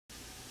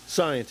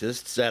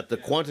Scientists at the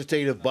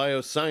Quantitative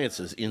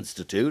Biosciences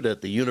Institute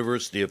at the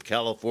University of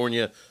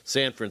California,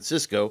 San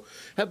Francisco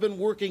have been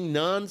working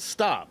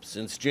nonstop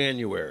since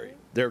January.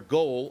 Their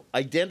goal,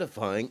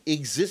 identifying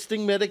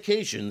existing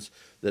medications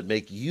that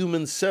make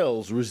human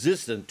cells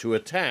resistant to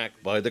attack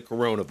by the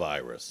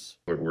coronavirus.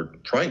 What we're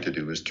trying to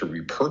do is to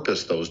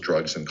repurpose those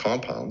drugs and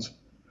compounds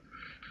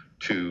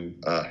to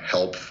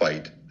help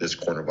fight this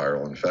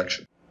coronavirus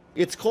infection.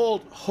 It's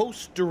called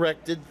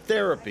host-directed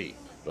therapy.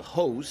 The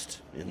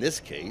host, in this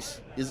case,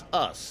 is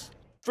us.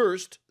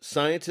 First,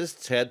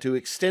 scientists had to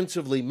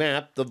extensively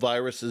map the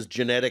virus's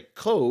genetic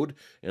code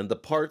and the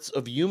parts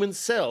of human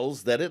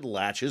cells that it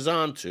latches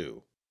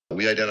onto.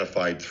 We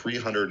identified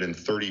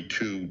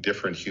 332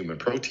 different human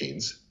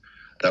proteins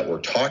that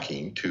were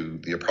talking to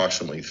the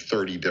approximately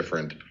 30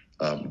 different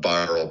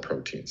viral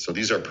proteins. So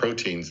these are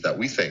proteins that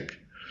we think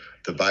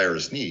the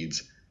virus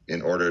needs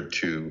in order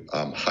to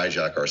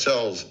hijack our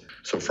cells.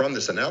 So from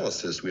this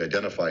analysis, we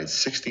identified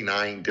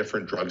 69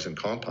 different drugs and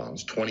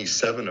compounds,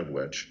 27 of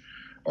which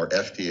are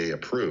FDA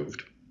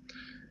approved.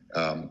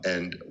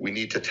 And we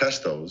need to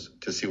test those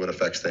to see what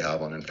effects they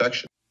have on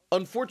infection.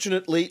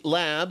 Unfortunately,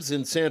 labs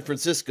in San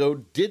Francisco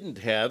didn't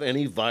have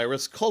any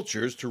virus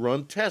cultures to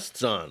run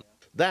tests on.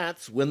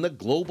 That's when the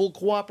global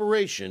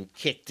cooperation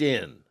kicked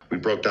in. We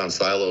broke down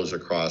silos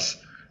across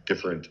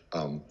different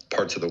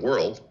parts of the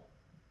world,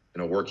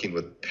 working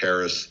with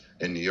Paris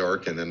and New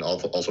York, and then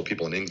also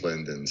people in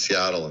England and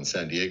Seattle and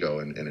San Diego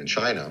and in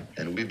China.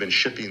 And we've been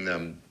shipping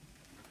them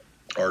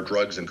our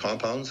drugs and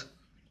compounds,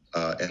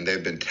 and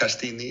they've been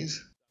testing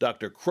these.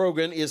 Dr.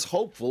 Krogan is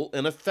hopeful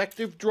an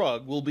effective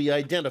drug will be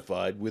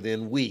identified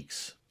within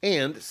weeks.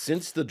 And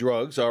since the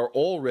drugs are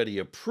already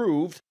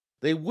approved,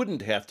 they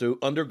wouldn't have to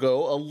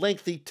undergo a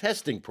lengthy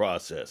testing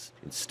process.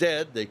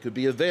 Instead, they could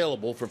be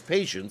available for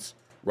patients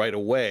right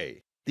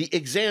away. The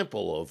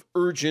example of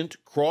urgent,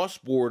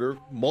 cross-border,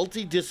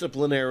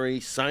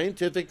 multidisciplinary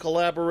scientific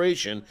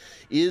collaboration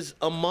is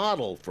a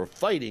model for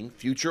fighting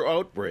future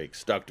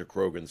outbreaks, Dr.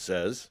 Krogan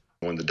says.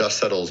 When the dust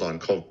settles on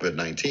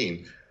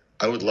COVID-19,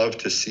 I would love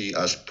to see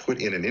us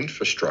put in an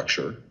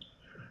infrastructure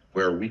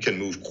where we can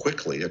move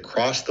quickly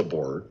across the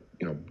board,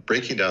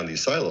 breaking down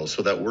these silos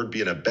so that we'd be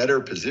in a better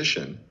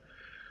position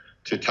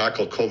to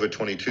tackle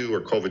COVID-22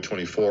 or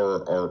COVID-24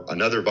 or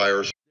another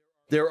virus.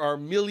 There are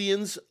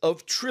millions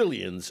of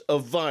trillions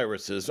of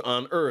viruses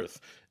on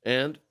Earth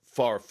and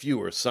far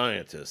fewer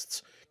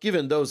scientists.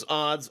 Given those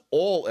odds,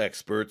 all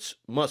experts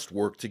must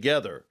work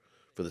together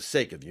for the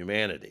sake of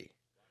humanity.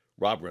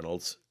 Rob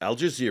Reynolds, Al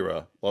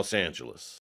Jazeera, Los Angeles.